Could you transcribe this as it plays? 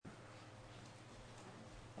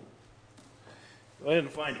Go ahead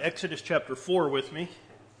and find Exodus chapter 4 with me.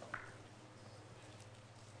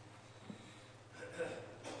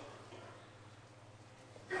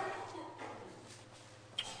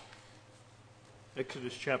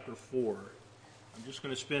 Exodus chapter 4. I'm just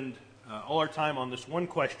going to spend all our time on this one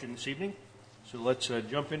question this evening, so let's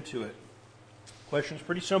jump into it. The question's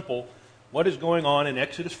pretty simple. What is going on in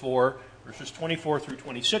Exodus 4, verses 24 through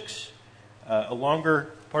 26? A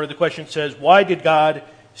longer part of the question says, why did God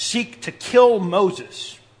seek to kill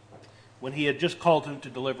Moses when he had just called him to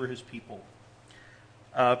deliver his people?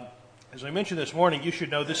 As I mentioned this morning, you should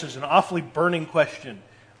know this is an awfully burning question.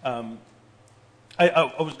 I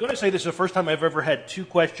was going to say this is the first time I've ever had two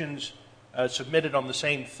questions submitted on the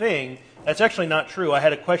same thing. That's actually not true. I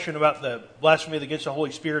had a question about the blasphemy against the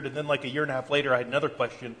Holy Spirit, and then like a year and a half later I had another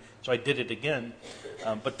question, so I did it again.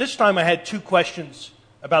 But this time I had two questions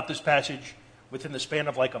about this passage within the span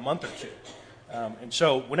of like a month or two. And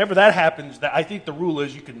so whenever that happens, I think the rule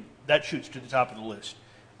is that shoots to the top of the list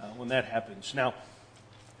when that happens. Now,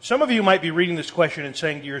 some of you might be reading this question and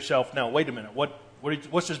saying to yourself, now, wait a minute,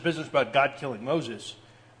 what's this business about God killing Moses?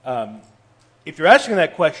 If you're asking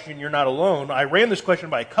that question, you're not alone. I ran this question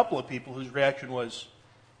by a couple of people whose reaction was,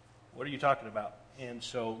 what are you talking about? And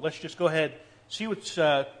so let's just go ahead, see we'll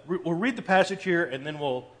read the passage here, and then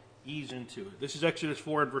we'll ease into it. This is Exodus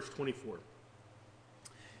 4 and verse 24.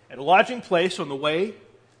 At a lodging place on the way,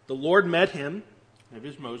 the Lord met him, that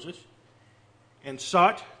is Moses, and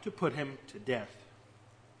sought to put him to death.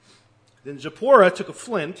 Then Zipporah took a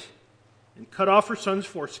flint and cut off her son's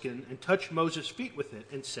foreskin and touched Moses' feet with it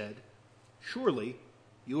and said, surely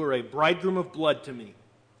you are a bridegroom of blood to me.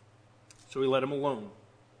 So he let him alone.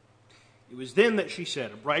 It was then that she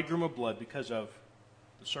said, a bridegroom of blood because of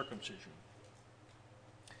the circumcision.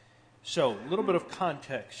 So, a little bit of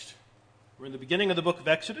context. We're in the beginning of the book of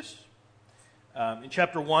Exodus. In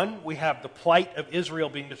chapter 1, we have the plight of Israel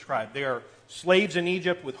being described. They are slaves in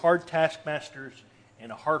Egypt with hard taskmasters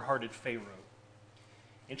and a hard-hearted Pharaoh.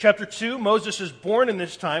 In chapter 2, Moses is born in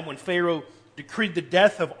this time when Pharaoh decreed the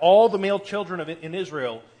death of all the male children in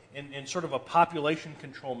Israel in sort of a population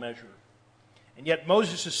control measure. And yet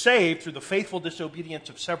Moses is saved through the faithful disobedience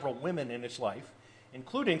of several women in his life,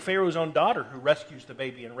 including Pharaoh's own daughter, who rescues the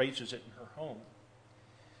baby and raises it in her home.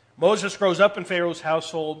 Moses grows up in Pharaoh's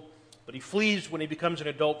household, but he flees when he becomes an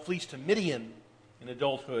adult, flees to Midian in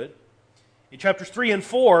adulthood. In chapters 3 and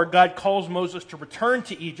 4, God calls Moses to return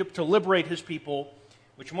to Egypt to liberate his people,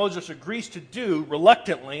 which Moses agrees to do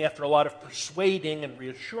reluctantly after a lot of persuading and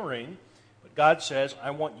reassuring. But God says,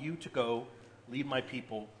 I want you to go lead my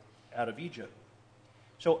people out of Egypt.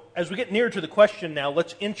 So as we get near to the question now,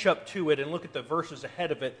 let's inch up to it and look at the verses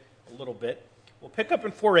ahead of it a little bit. We'll pick up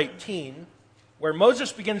in 4:18, where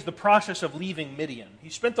Moses begins the process of leaving Midian. He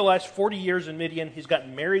spent the last 40 years in Midian. He's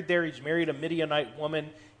gotten married there. He's married a Midianite woman.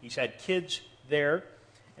 He's had kids there.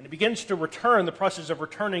 And he begins to return, the process of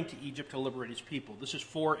returning to Egypt to liberate his people. This is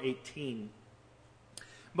 4:18.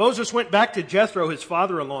 Moses went back to Jethro, his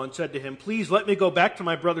father-in-law, and said to him, please let me go back to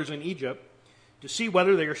my brothers in Egypt to see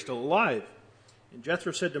whether they are still alive. And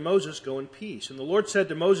Jethro said to Moses, go in peace. And the Lord said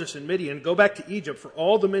to Moses in Midian, go back to Egypt, for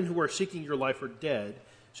all the men who are seeking your life are dead.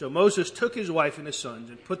 So Moses took his wife and his sons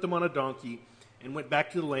and put them on a donkey and went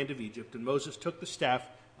back to the land of Egypt. And Moses took the staff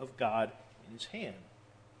of God in his hand.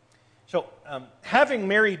 So, having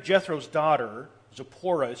married Jethro's daughter,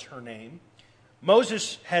 Zipporah is her name,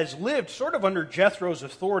 Moses has lived sort of under Jethro's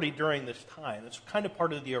authority during this time. It's kind of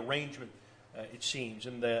part of the arrangement, it seems,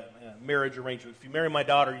 in the marriage arrangement. If you marry my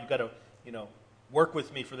daughter, you've got to, work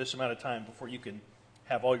with me for this amount of time before you can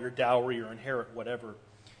have all your dowry or inherit whatever.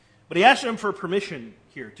 But he asked him for permission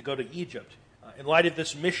here to go to Egypt in light of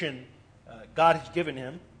this mission God has given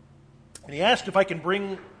him. And he asked if I can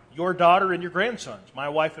bring your daughter and your grandsons, my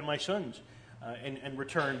wife and my sons, and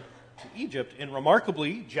return to Egypt. And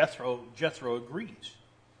remarkably, Jethro agrees.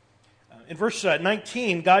 In verse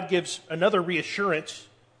 19, God gives another reassurance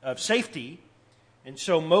of safety. And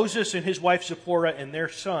so Moses and his wife Zipporah and their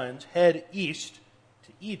sons head east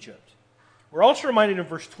to Egypt. We're also reminded in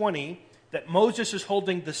verse 20 that Moses is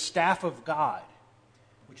holding the staff of God,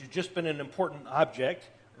 which has just been an important object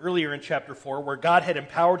earlier in chapter 4, where God had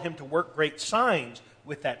empowered him to work great signs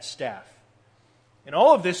with that staff. In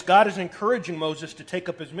all of this, God is encouraging Moses to take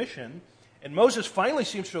up his mission, and Moses finally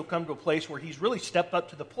seems to have come to a place where he's really stepped up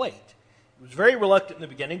to the plate. He was very reluctant in the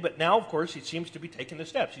beginning, but now, of course, he seems to be taking the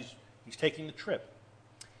steps. He's taking the trip.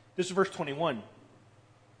 This is verse 21.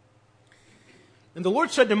 And the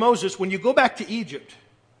Lord said to Moses, when you go back to Egypt,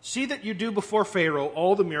 see that you do before Pharaoh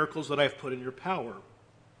all the miracles that I have put in your power.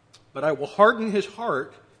 But I will harden his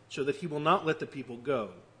heart so that he will not let the people go.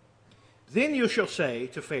 Then you shall say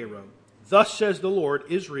to Pharaoh, Thus says the Lord,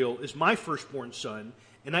 Israel is my firstborn son,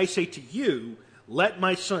 and I say to you, let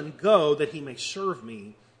my son go that he may serve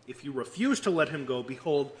me. If you refuse to let him go,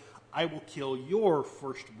 behold, I will kill your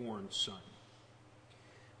firstborn son.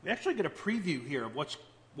 We actually get a preview here of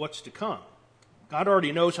what's to come. God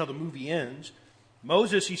already knows how the movie ends.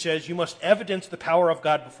 Moses, he says, you must evidence the power of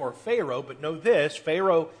God before Pharaoh, but know this,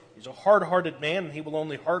 Pharaoh is a hard-hearted man, and he will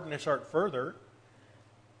only harden his heart further.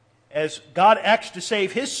 As God acts to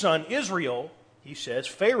save his son, Israel, he says,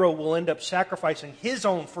 Pharaoh will end up sacrificing his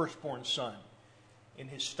own firstborn son in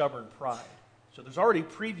his stubborn pride. So there's already a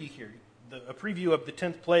preview here, a preview of the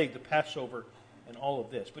 10th plague, the Passover, and all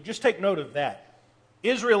of this. But just take note of that.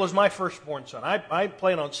 Israel is my firstborn son. I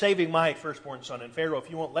plan on saving my firstborn son. And Pharaoh, if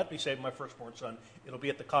you won't let me save my firstborn son, it'll be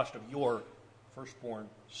at the cost of your firstborn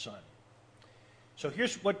son. So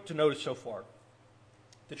here's what to notice so far.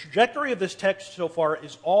 The trajectory of this text so far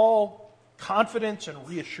is all confidence and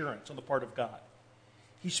reassurance on the part of God.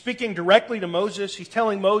 He's speaking directly to Moses. He's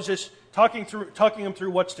telling Moses, talking him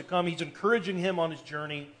through what's to come. He's encouraging him on his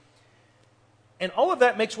journey. And all of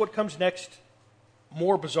that makes what comes next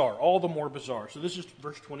more bizarre, all the more bizarre. So this is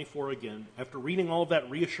verse 24 again. After reading all of that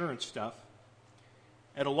reassurance stuff,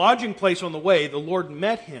 at a lodging place on the way, the Lord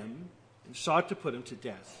met him and sought to put him to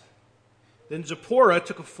death. Then Zipporah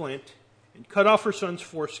took a flint and cut off her son's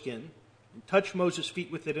foreskin and touched Moses' feet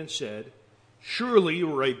with it and said, surely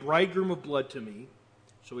you are a bridegroom of blood to me.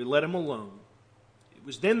 So he let him alone. It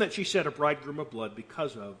was then that she said a bridegroom of blood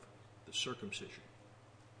because of the circumcision.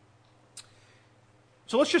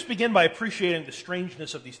 So let's just begin by appreciating the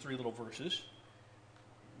strangeness of these three little verses.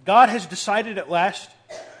 God has decided at last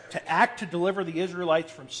to act to deliver the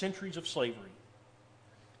Israelites from centuries of slavery.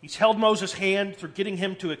 He's held Moses' hand through getting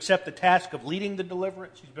him to accept the task of leading the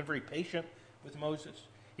deliverance. He's been very patient with Moses.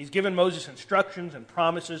 He's given Moses instructions and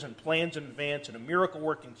promises and plans in advance and a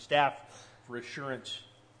miracle-working staff for assurance.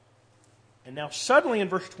 And now suddenly in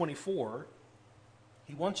verse 24,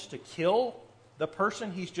 he wants to kill the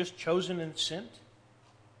person he's just chosen and sent.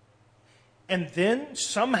 And then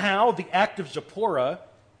somehow the act of Zipporah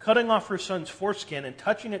cutting off her son's foreskin and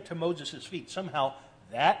touching it to Moses' feet, somehow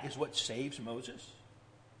that is what saves Moses.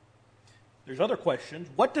 There's other questions.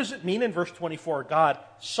 What does it mean in verse 24, God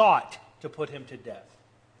sought to put him to death?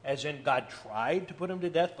 As in God tried to put him to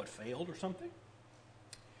death but failed or something?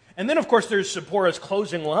 And then, of course, there's Zipporah's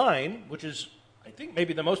closing line, which is, I think,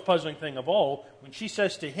 maybe the most puzzling thing of all, when she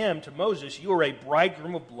says to him, to Moses, you are a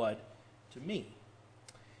bridegroom of blood to me.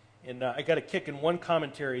 And I got a kick in one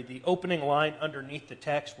commentary, the opening line underneath the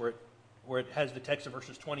text where it has the text of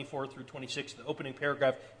verses 24 through 26, the opening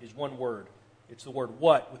paragraph is one word. It's the word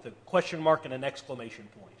what with a question mark and an exclamation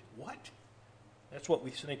point. What? That's what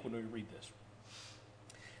we think when we read this.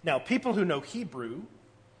 Now, people who know Hebrew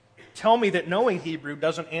tell me that knowing Hebrew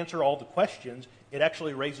doesn't answer all the questions. It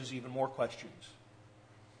actually raises even more questions.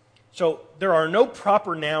 So there are no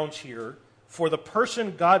proper nouns here for the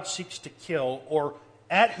person God seeks to kill or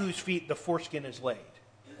at whose feet the foreskin is laid.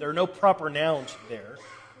 There are no proper nouns there.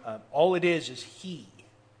 All it is he.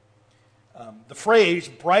 The phrase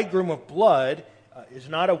bridegroom of blood is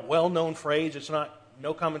not a well-known phrase. It's not,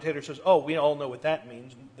 no commentator says, oh, we all know what that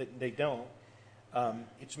means. They don't.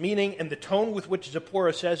 Its meaning and the tone with which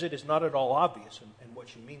Zipporah says it is not at all obvious in what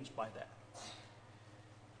she means by that.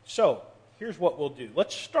 So, here's what we'll do.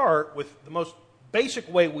 Let's start with the most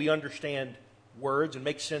basic way we understand words and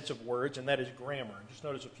make sense of words, and that is grammar. Just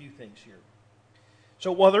notice a few things here.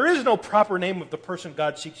 So while there is no proper name of the person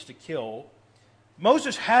God seeks to kill,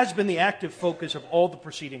 Moses has been the active focus of all the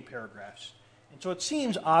preceding paragraphs. And so it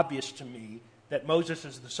seems obvious to me that Moses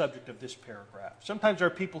is the subject of this paragraph. Sometimes there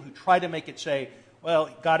are people who try to make it say, well,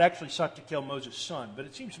 God actually sought to kill Moses' son, but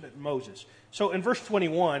it seems that Moses. So in verse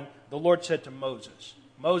 21, the Lord said to Moses.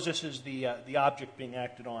 Moses is the object being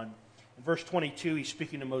acted on. In verse 22, he's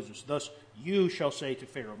speaking to Moses. Thus, you shall say to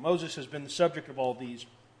Pharaoh. Moses has been the subject of all these.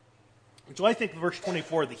 And so I think verse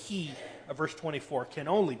 24, the he of verse 24, can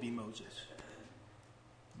only be Moses.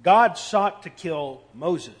 God sought to kill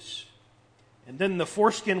Moses. And then the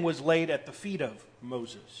foreskin was laid at the feet of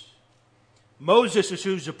Moses. Moses is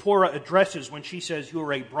who Zipporah addresses when she says, you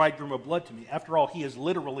are a bridegroom of blood to me. After all, he is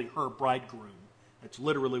literally her bridegroom. That's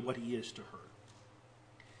literally what he is to her.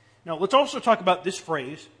 Now, let's also talk about this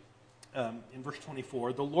phrase in verse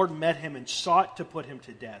 24. The Lord met him and sought to put him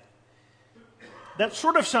to death. That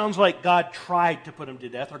sort of sounds like God tried to put him to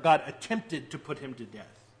death, or God attempted to put him to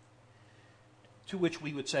death. To which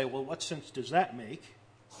we would say, well, what sense does that make?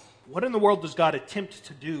 What in the world does God attempt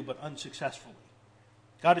to do but unsuccessfully?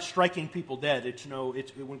 God is striking people dead.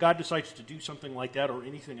 When God decides to do something like that or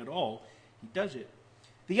anything at all, he does it.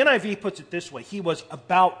 The NIV puts it this way: he was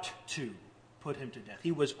about to put him to death.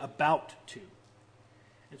 He was about to.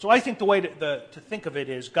 And so I think the way to think of it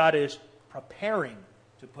is God is preparing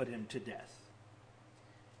to put him to death.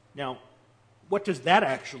 Now, what does that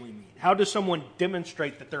actually mean? How does someone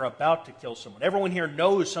demonstrate that they're about to kill someone? Everyone here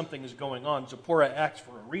knows something is going on. Zipporah acts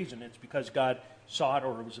for a reason. It's because God saw it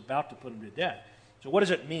or was about to put him to death. So what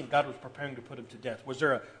does it mean God was preparing to put him to death? Was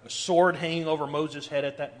there a sword hanging over Moses' head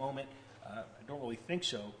at that moment? I don't really think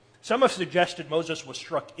so. Some have suggested Moses was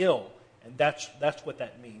struck ill, and that's what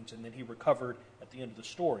that means, and then he recovered at the end of the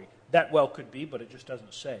story. That well could be, but it just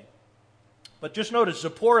doesn't say. But just notice,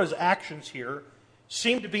 Zipporah's actions here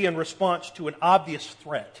seem to be in response to an obvious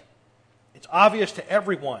threat. It's obvious to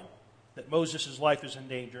everyone that Moses' life is in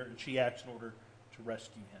danger, and she acts in order to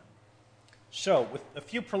rescue him. So, with a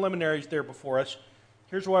few preliminaries there before us,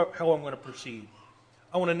 here's how I'm going to proceed.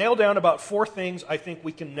 I want to nail down about 4 things I think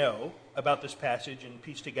we can know about this passage and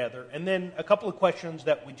piece together, and then a couple of questions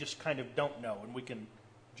that we just kind of don't know, and we can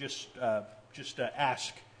just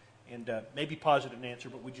ask and maybe posit an answer,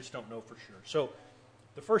 but we just don't know for sure. So,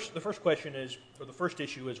 the first question is, or the first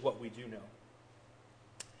issue is what we do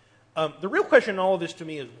know. The real question in all of this to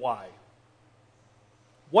me is why.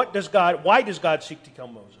 Why does God seek to kill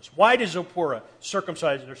Moses? Why does Zipporah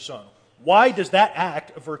circumcise their son? Why does that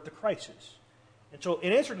act avert the crisis? And so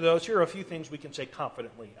in answer to those, here are a few things we can say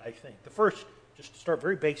confidently, I think. The first, just to start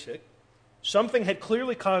very basic, something had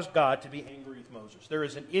clearly caused God to be angry with Moses. There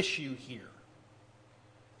is an issue here.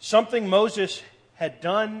 Something Moses had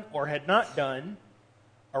done or had not done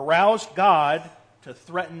aroused God to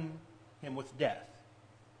threaten him with death.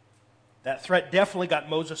 That threat definitely got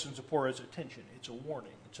Moses and Zipporah's attention. It's a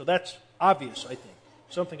warning. So that's obvious, I think.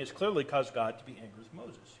 Something has clearly caused God to be angry with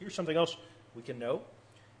Moses. Here's something else we can know.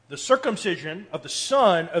 The circumcision of the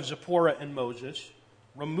son of Zipporah and Moses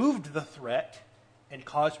removed the threat and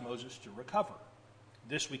caused Moses to recover.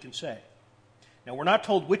 This we can say. Now, we're not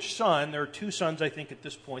told which son. There are 2 sons, I think, at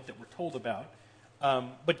this point that we're told about.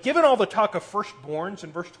 But given all the talk of firstborns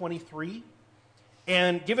in verse 23,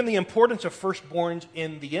 and given the importance of firstborns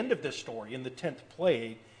in the end of this story, in the 10th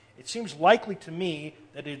plague, it seems likely to me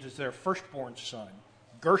that it is their firstborn son.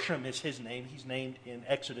 Gershom is his name. He's named in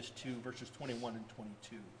Exodus 2, verses 21 and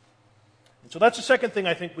 22. And so that's the second thing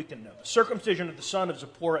I think we can know. The circumcision of the son of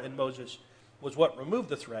Zipporah and Moses was what removed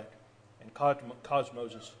the threat and caused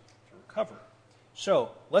Moses to recover.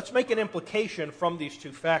 So let's make an implication from these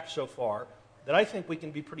 2 facts so far that I think we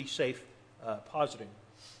can be pretty safe positing.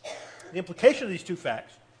 The implication of these 2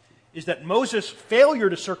 facts is that Moses' failure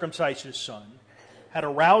to circumcise his son had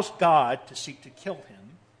aroused God to seek to kill him,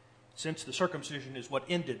 since the circumcision is what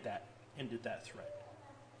ended that threat.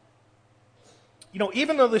 You know,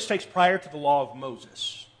 even though this takes prior to the law of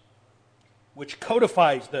Moses, which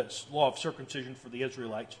codifies this law of circumcision for the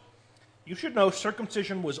Israelites, you should know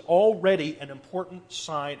circumcision was already an important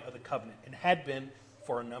sign of the covenant and had been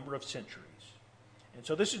for a number of centuries. And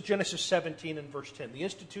so this is Genesis 17 and verse 10, the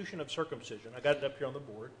institution of circumcision. I got it up here on the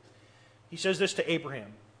board. He says this to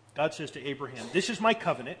Abraham. God says to Abraham, "This is my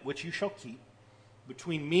covenant, which you shall keep,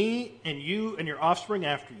 between me and you and your offspring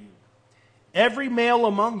after you. Every male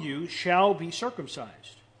among you shall be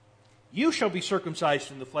circumcised. You shall be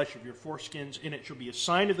circumcised in the flesh of your foreskins, and it shall be a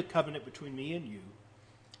sign of the covenant between me and you.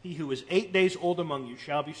 He who is 8 days old among you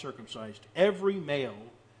shall be circumcised, every male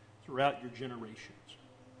throughout your generations."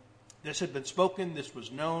 This had been spoken, this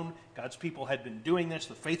was known. God's people had been doing this,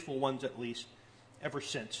 the faithful ones at least, ever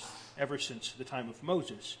since the time of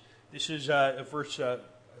Moses. This is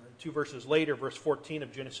 2 verses later, verse 14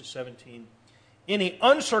 of Genesis 17. "Any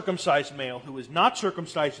uncircumcised male who is not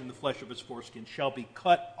circumcised in the flesh of his foreskin shall be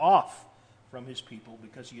cut off from his people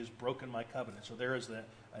because he has broken my covenant." So there is a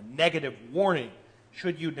negative warning.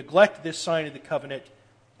 Should you neglect this sign of the covenant,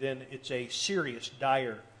 then it's a serious,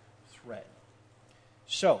 dire threat.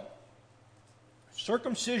 So,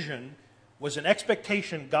 circumcision was an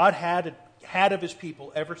expectation God had of his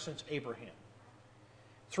people ever since Abraham.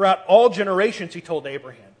 Throughout all generations, he told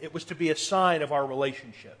Abraham, it was to be a sign of our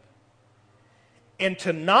relationship. And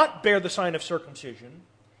to not bear the sign of circumcision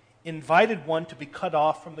invited one to be cut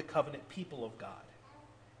off from the covenant people of God.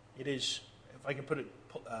 It is, if I can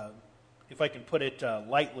put it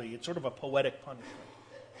lightly, it's sort of a poetic punishment.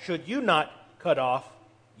 Should you not cut off,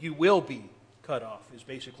 you will be cut off, is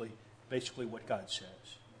basically what God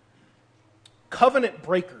says. Covenant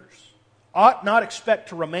breakers ought not expect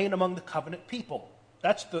to remain among the covenant people.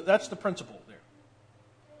 That's the principle there.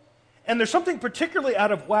 And there's something particularly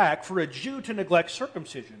out of whack for a Jew to neglect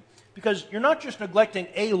circumcision, because you're not just neglecting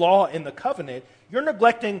a law in the covenant, you're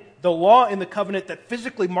neglecting the law in the covenant that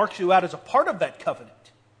physically marks you out as a part of that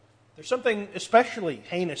covenant. There's something especially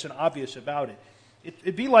heinous and obvious about it.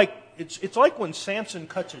 It'd be like, it's like when Samson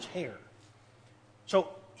cuts his hair. So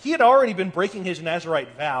he had already been breaking his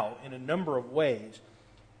Nazirite vow in a number of ways.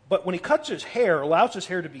 But when he cuts his hair, allows his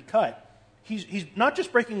hair to be cut, he's not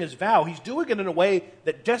just breaking his vow, he's doing it in a way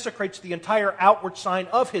that desecrates the entire outward sign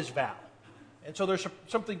of his vow. And so there's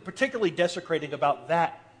something particularly desecrating about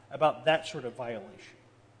that sort of violation.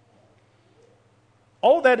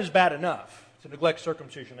 All of that is bad enough, to neglect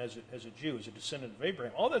circumcision as a Jew, as a descendant of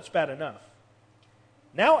Abraham. All that's bad enough.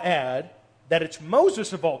 Now add that it's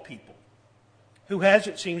Moses of all people who has,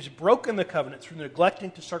 it seems, broken the covenant through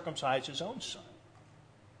neglecting to circumcise his own son.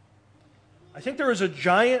 I think there is a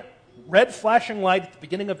giant red flashing light at the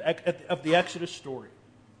beginning of the Exodus story.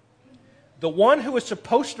 The one who is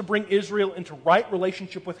supposed to bring Israel into right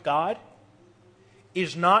relationship with God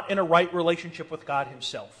is not in a right relationship with God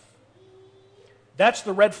himself. That's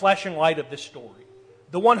the red flashing light of this story.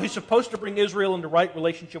 The one who's supposed to bring Israel into right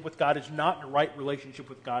relationship with God is not in a right relationship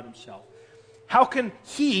with God himself. How can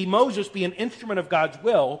he, Moses, be an instrument of God's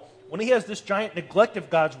will when he has this giant neglect of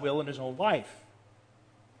God's will in his own life?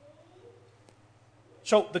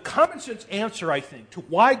 So the common sense answer, I think, to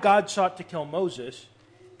why God sought to kill Moses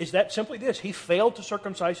is that simply this: he failed to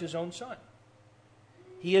circumcise his own son.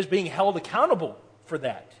 He is being held accountable for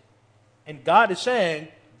that. And God is saying,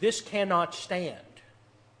 this cannot stand.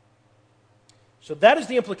 So that is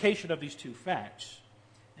the implication of these two facts.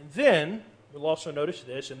 And then, we'll also notice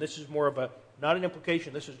this, and this is more of a, not an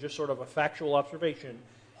implication, this is just sort of a factual observation,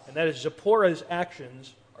 and that is Zipporah's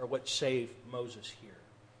actions are what save Moses here.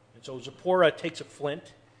 And so Zipporah takes a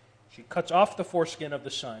flint, she cuts off the foreskin of the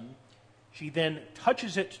son, she then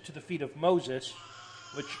touches it to the feet of Moses,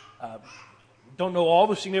 which, don't know all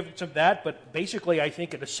the significance of that, but basically I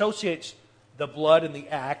think it associates the blood in the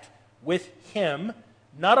act with him,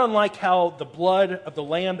 not unlike how the blood of the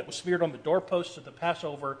lamb that was smeared on the doorposts of the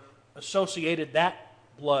Passover associated that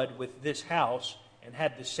blood with this house and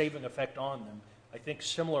had this saving effect on them. I think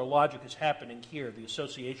similar logic is happening here, the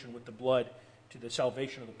association with the blood to the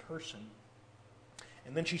salvation of the person.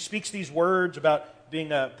 And then she speaks these words about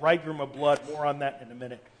being a bridegroom of blood, more on that in a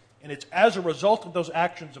minute. And it's as a result of those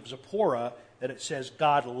actions of Zipporah that it says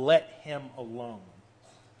God let him alone.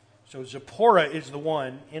 So Zipporah is the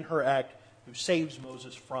one in her act who saves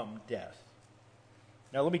Moses from death.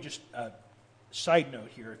 Now let me just, side note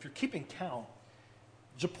here, if you're keeping count,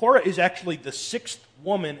 Zipporah is actually the sixth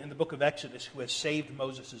woman in the book of Exodus who has saved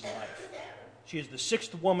Moses' life. She is the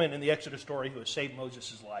sixth woman in the Exodus story who has saved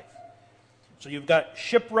Moses' life. So you've got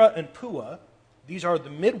Shiphrah and Puah. These are the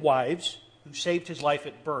midwives who saved his life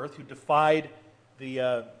at birth, who defied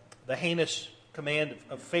the heinous command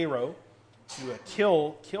of Pharaoh to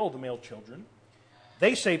kill the male children.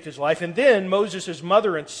 They saved his life. And then Moses'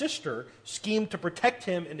 mother and sister schemed to protect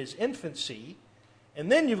him in his infancy.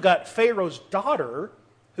 And then you've got Pharaoh's daughter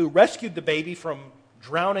who rescued the baby from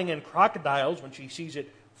drowning in crocodiles when she sees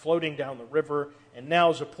it floating down the river. And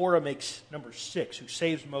now Zipporah makes number 6, who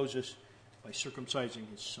saves Moses by circumcising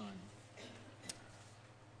his son.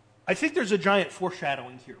 I think there's a giant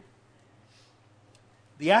foreshadowing here.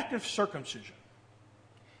 The act of circumcision,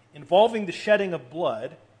 involving the shedding of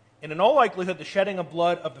blood, and in all likelihood the shedding of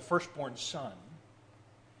blood of the firstborn son.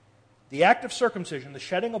 The act of circumcision, the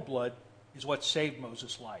shedding of blood, is what saved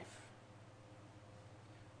Moses' life.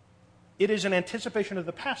 It is an anticipation of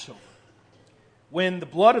the Passover, when the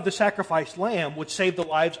blood of the sacrificed lamb would save the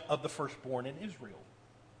lives of the firstborn in Israel.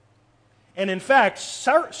 And in fact,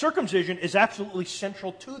 circumcision is absolutely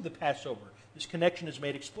central to the Passover. This connection is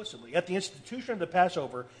made explicitly. At the institution of the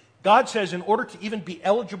Passover, God says in order to even be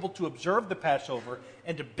eligible to observe the Passover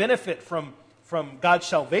and to benefit from God's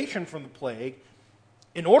salvation from the plague,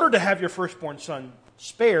 in order to have your firstborn son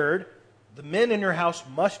spared, the men in your house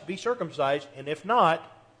must be circumcised, and if not,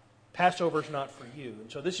 Passover is not for you. And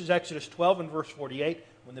so this is Exodus 12 and verse 48,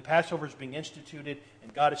 when the Passover is being instituted,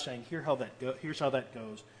 and God is saying, here's how that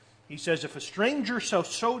goes. He says, if a stranger shall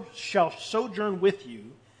sojourn with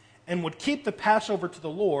you and would keep the Passover to the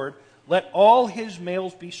Lord, let all his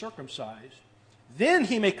males be circumcised. Then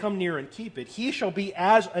he may come near and keep it. He shall be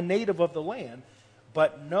as a native of the land,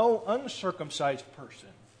 but no uncircumcised person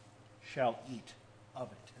shall eat of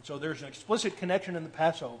it. And so there's an explicit connection in the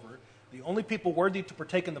Passover. The only people worthy to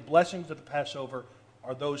partake in the blessings of the Passover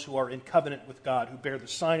are those who are in covenant with God, who bear the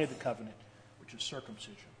sign of the covenant, which is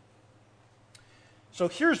circumcision. So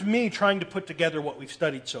here's me trying to put together what we've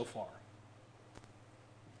studied so far.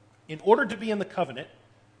 In order to be in the covenant,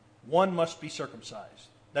 one must be circumcised.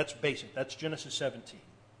 That's basic. That's Genesis 17.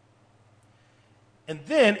 And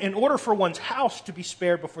then, in order for one's house to be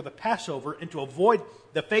spared before the Passover and to avoid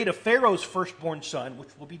the fate of Pharaoh's firstborn son, which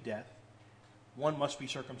will be death, one must be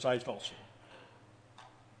circumcised also.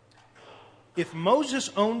 If Moses'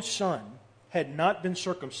 own son had not been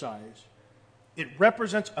circumcised, it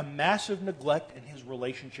represents a massive neglect in his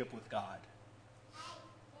relationship with God.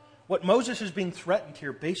 What Moses is being threatened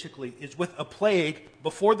here, basically, is with a plague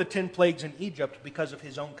before the 10 plagues in Egypt because of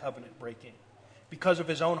his own covenant breaking, because of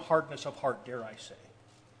his own hardness of heart, dare I say.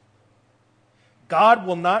 God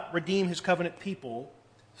will not redeem his covenant people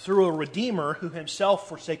through a redeemer who himself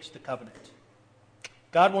forsakes the covenant.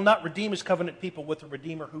 God will not redeem his covenant people with a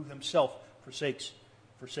redeemer who himself forsakes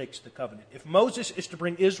the covenant. If Moses is to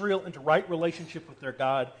bring Israel into right relationship with their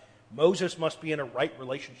God, Moses must be in a right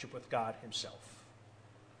relationship with God himself.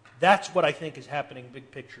 That's what I think is happening,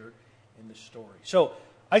 big picture, in this story. So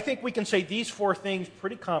I think we can say these four things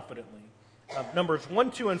pretty confidently. Numbers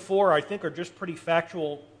 1, 2, and 4, I think, are just pretty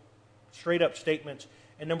factual, straight-up statements.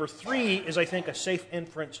 And number 3 is, I think, a safe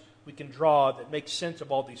inference we can draw that makes sense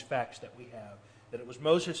of all these facts that we have. That it was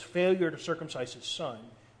Moses' failure to circumcise his son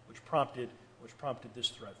which prompted this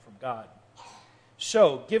threat from God.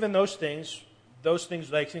 So, given those things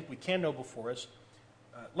that I think we can know before us,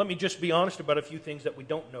 let me just be honest about a few things that we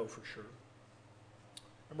don't know for sure.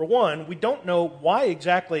 Number 1, we don't know why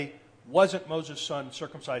exactly wasn't Moses' son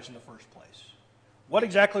circumcised in the first place. What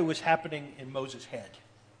exactly was happening in Moses' head?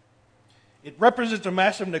 It represents a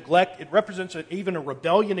massive neglect. It represents even a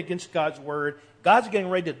rebellion against God's word. God's getting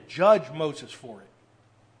ready to judge Moses for it.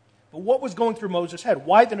 But what was going through Moses' head?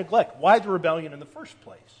 Why the neglect? Why the rebellion in the first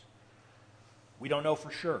place? We don't know for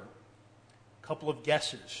sure. A couple of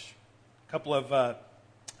guesses. A couple of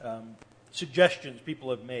suggestions people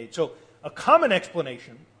have made. So a common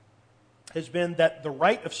explanation has been that the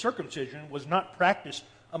rite of circumcision was not practiced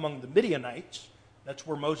among the Midianites. That's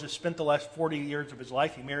where Moses spent the last 40 years of his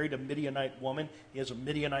life. He married a Midianite woman. He has a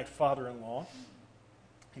Midianite father-in-law.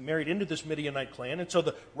 He married into this Midianite clan. And so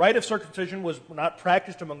the rite of circumcision was not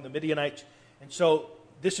practiced among the Midianites. And so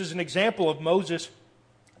this is an example of Moses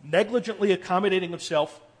negligently accommodating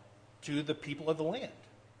himself to the people of the land,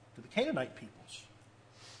 to the Canaanite peoples.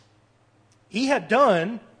 He had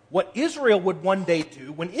done what Israel would one day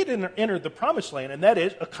do when it entered the promised land, and that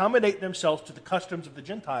is accommodate themselves to the customs of the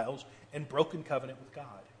Gentiles and broken covenant with God.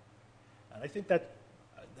 And I think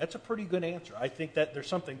that's a pretty good answer. I think that there's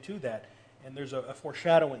something to that, and there's a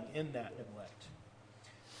foreshadowing in that neglect.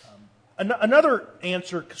 Another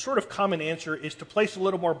answer, sort of common answer, is to place a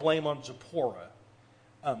little more blame on Zipporah,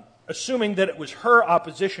 assuming that it was her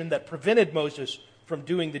opposition that prevented Moses from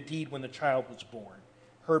doing the deed when the child was born,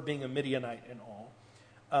 her being a Midianite and all.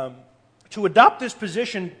 To adopt this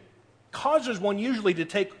position causes one usually to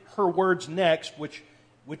take her words next, which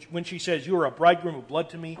when she says, "You are a bridegroom of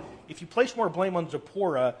blood to me," if you place more blame on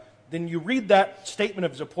Zipporah, then you read that statement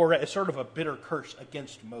of Zipporah as sort of a bitter curse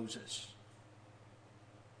against Moses.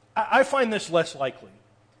 I find this less likely.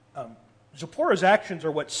 Zipporah's actions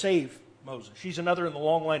are what save Moses. She's another in the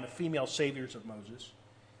long line of female saviors of Moses.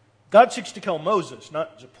 God seeks to kill Moses,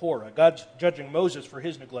 not Zipporah. God's judging Moses for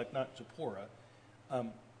his neglect, not Zipporah.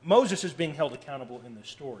 Moses is being held accountable in this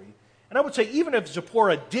story. And I would say even if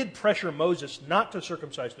Zipporah did pressure Moses not to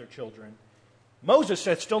circumcise their children, Moses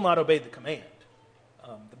had still not obeyed the command.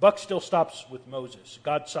 The buck still stops with Moses.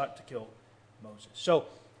 God sought to kill Moses. So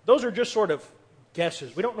those are just sort of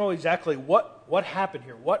guesses. We don't know exactly what happened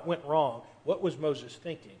here, what went wrong, what was Moses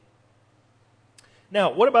thinking.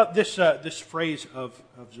 Now, what about this phrase of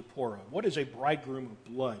Zipporah? What is a bridegroom of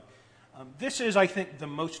blood? This is, I think, the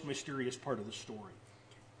most mysterious part of the story.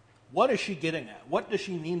 What is she getting at? What does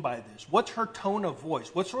she mean by this? What's her tone of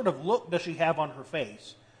voice? What sort of look does she have on her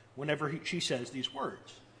face whenever she says these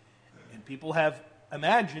words? And people have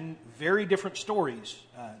imagined very different stories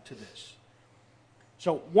to this.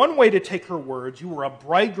 So one way to take her words, "You were a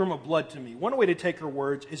bridegroom of blood to me," one way to take her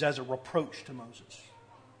words is as a reproach to Moses.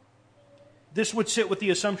 This would sit with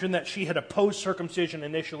the assumption that she had opposed circumcision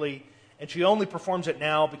initially, and she only performs it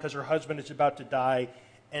now because her husband is about to die.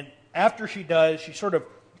 And after she does, she sort of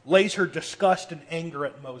lays her disgust and anger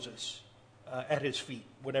at Moses at his feet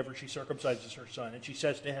whenever she circumcises her son. And she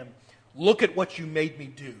says to him, "Look at what you made me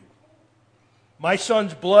do. My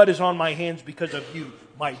son's blood is on my hands because of you,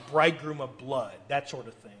 my bridegroom of blood," that sort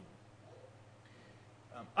of thing.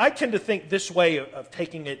 I tend to think this way of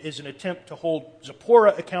taking it is an attempt to hold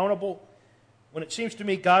Zipporah accountable, when it seems to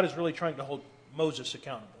me God is really trying to hold Moses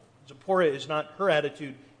accountable. Zipporah is not, her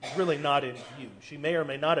attitude is really not in view. She may or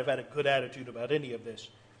may not have had a good attitude about any of this.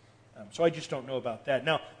 So I just don't know about that.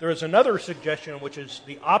 Now, there is another suggestion which is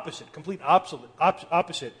the opposite, complete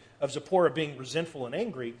opposite of Zipporah being resentful and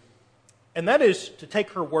angry. And that is to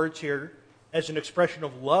take her words here as an expression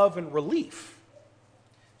of love and relief.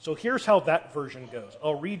 So here's how that version goes.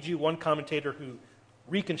 I'll read you one commentator who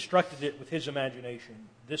reconstructed it with his imagination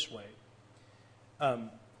this way.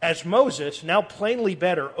 As Moses, now plainly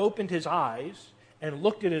better, opened his eyes and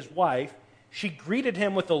looked at his wife, she greeted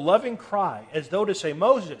him with a loving cry, as though to say,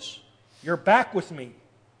 Moses, you're back with me.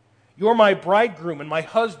 You're my bridegroom and my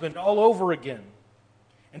husband all over again.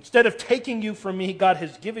 Instead of taking you from me, God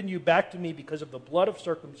has given you back to me because of the blood of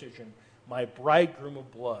circumcision, my bridegroom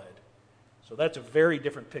of blood. So that's a very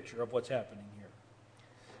different picture of what's happening here.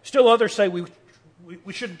 Still others say we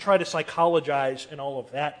shouldn't try to psychologize and all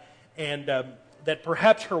of that, and that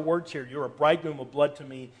perhaps her words here, you're a bridegroom of blood to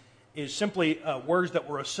me, is simply words that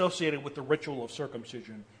were associated with the ritual of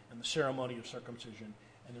circumcision and the ceremony of circumcision,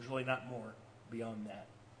 and there's really not more beyond that.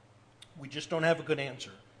 We just don't have a good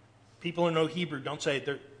answer. People who know Hebrew don't say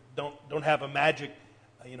don't have a magic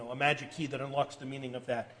key that unlocks the meaning of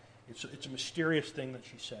that. It's a mysterious thing that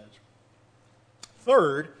she says.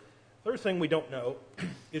 Third thing we don't know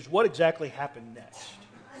is what exactly happened next.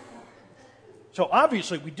 So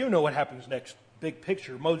obviously we do know what happens next. Big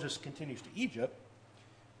picture, Moses continues to Egypt.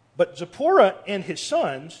 But Zipporah and his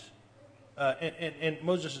sons, and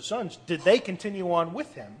Moses' sons, did they continue on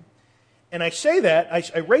with him? And I say that,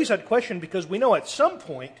 I raise that question because we know at some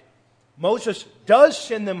point Moses does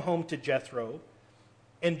send them home to Jethro.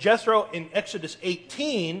 And Jethro in Exodus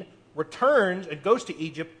 18 returns and goes to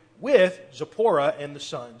Egypt with Zipporah and the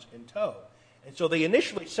sons in tow. And so they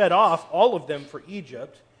initially set off, all of them, for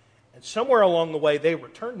Egypt. And somewhere along the way they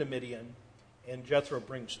return to Midian. And Jethro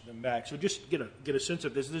brings them back. So just get a sense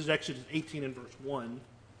of this. This is Exodus 18 and verse 1.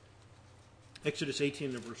 Exodus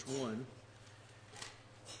 18 and verse 1.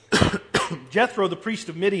 Jethro, the priest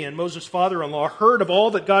of Midian, Moses' father-in-law, heard of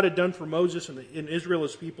all that God had done for Moses and Israel,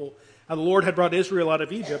 his people, how the Lord had brought Israel out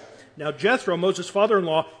of Egypt. Now Jethro, Moses'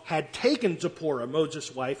 father-in-law, had taken Zipporah,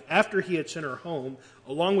 Moses' wife, after he had sent her home,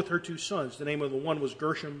 along with her two sons. The name of the one was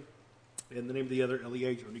Gershom, and the name of the other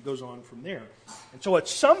Eleazar. And he goes on from there. And so at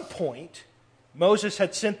some point, Moses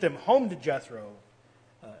had sent them home to Jethro.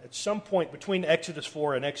 At some point between Exodus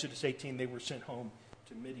 4 and Exodus 18, they were sent home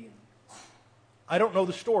to Midian. I don't know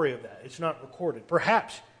the story of that. It's not recorded.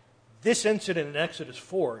 Perhaps this incident in Exodus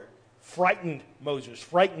 4 frightened Moses,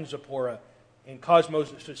 frightened Zipporah, and caused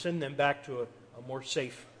Moses to send them back to a more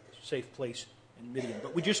safe place in Midian.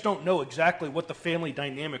 But we just don't know exactly what the family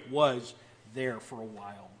dynamic was there for a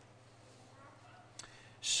while.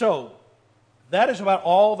 So, that is about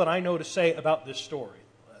all that I know to say about this story.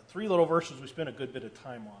 3 little verses we spent a good bit of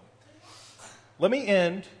time on. Let me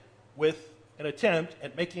end with an attempt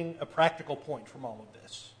at making a practical point from all of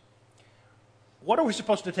this. What are we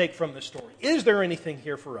supposed to take from this story? Is there anything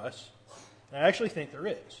here for us? And I actually think there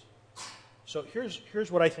is. So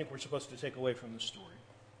here's what I think we're supposed to take away from this story.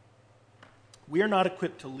 We are not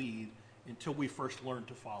equipped to lead until we first learn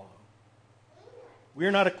to follow. We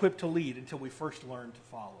are not equipped to lead until we first learn to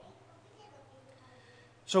follow.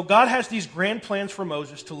 So God has these grand plans for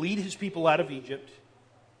Moses to lead his people out of Egypt.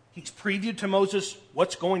 He's previewed to Moses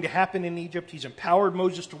what's going to happen in Egypt. He's empowered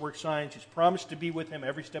Moses to work signs. He's promised to be with him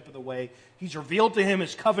every step of the way. He's revealed to him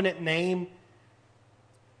his covenant name.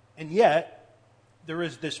 And yet, there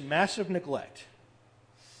is this massive neglect.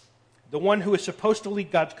 The one who is supposed to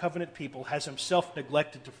lead God's covenant people has himself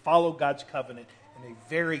neglected to follow God's covenant in a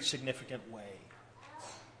very significant way.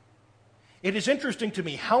 It is interesting to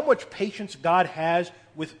me how much patience God has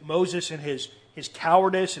with Moses and his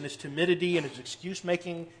cowardice and his timidity and his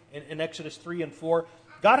excuse-making in Exodus 3 and 4.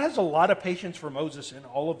 God has a lot of patience for Moses in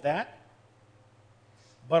all of that.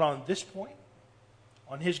 But on this point,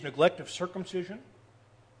 on his neglect of circumcision,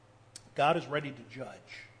 God is ready to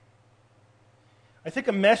judge. I think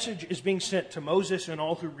a message is being sent to Moses and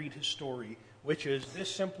all who read his story, which is,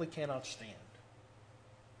 this simply cannot stand.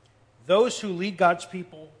 Those who lead God's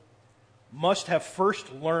people must have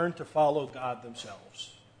first learned to follow God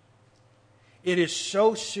themselves. It is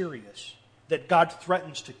so serious that God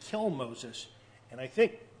threatens to kill Moses, and I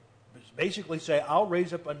think basically say, I'll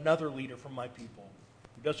raise up another leader from my people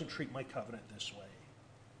who doesn't treat my covenant this way.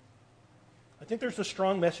 I think there's a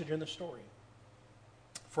strong message in the story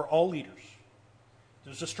for all leaders.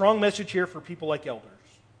 There's a strong message here for people like elders.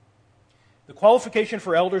 The qualification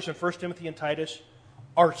for elders in 1 Timothy and Titus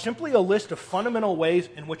are simply a list of fundamental ways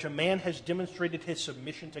in which a man has demonstrated his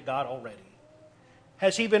submission to God already.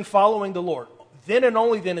 Has he been following the Lord? Then and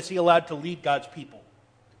only then is he allowed to lead God's people,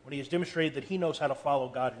 when he has demonstrated that he knows how to follow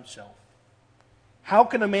God himself. How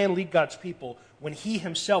can a man lead God's people when he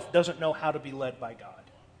himself doesn't know how to be led by God?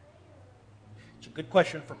 It's a good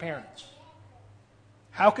question for parents.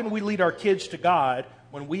 How can we lead our kids to God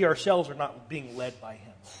when we ourselves are not being led by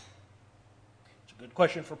Him? It's a good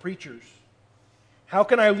question for preachers. How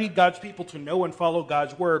can I lead God's people to know and follow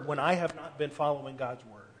God's Word when I have not been following God's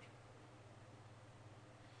Word?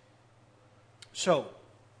 So,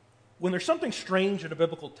 when there's something strange in a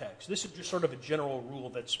biblical text, this is just sort of a general rule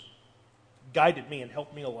that's guided me and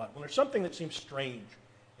helped me a lot. When there's something that seems strange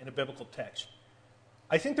in a biblical text,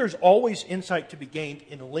 I think there's always insight to be gained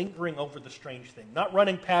in lingering over the strange thing. Not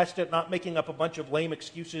running past it, not making up a bunch of lame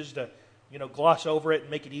excuses to, gloss over it and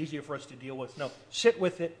make it easier for us to deal with. No, sit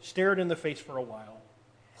with it, stare it in the face for a while.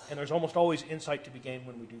 And there's almost always insight to be gained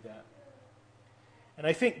when we do that. And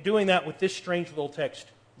I think doing that with this strange little text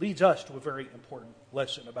leads us to a very important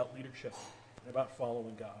lesson about leadership and about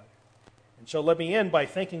following God. And so let me end by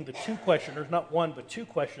thanking the two questioners, not one, but two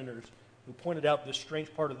questioners, who pointed out this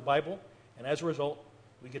strange part of the Bible. And as a result,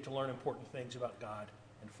 we get to learn important things about God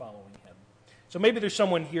and following Him. So maybe there's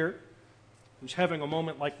someone here who's having a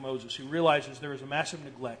moment like Moses, who realizes there is a massive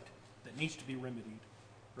neglect that needs to be remedied.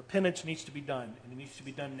 Repentance needs to be done, and it needs to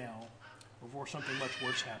be done now before something much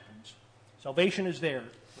worse happens. Salvation is there,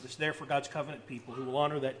 but it's there for God's covenant people who will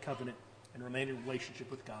honor that covenant and remain in relationship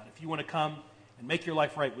with God. If you want to come and make your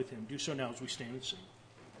life right with Him, do so now as we stand and sing.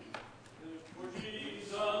 For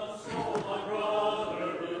Jesus, oh my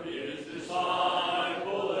brother, His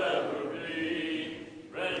disciple ever be.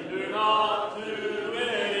 Render not to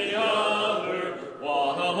any other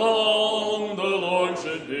what alone the Lord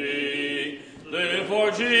should be. Live for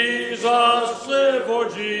Jesus, live for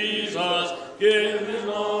Jesus, give His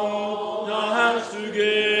all thou hast to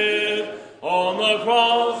give. On the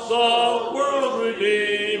cross the world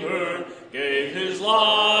Redeemer gave His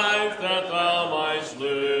life that thou mightst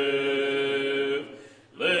live.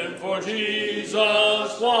 Live for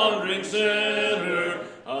Jesus, wandering sinner,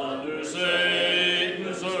 under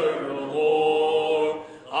Satan's serve no more.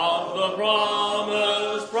 Of the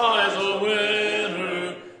promised prize a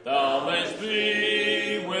winner, thou mayst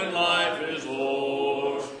be when life is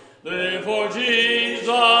o'er. Live for Jesus,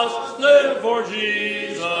 live for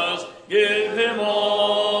Jesus, give Him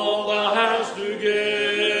all thou hast to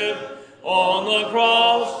give. On the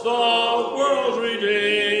cross the world's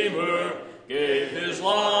Redeemer gave His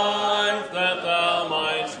life that thou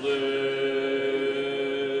mightst live.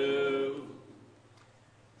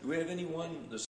 Do we have anyone this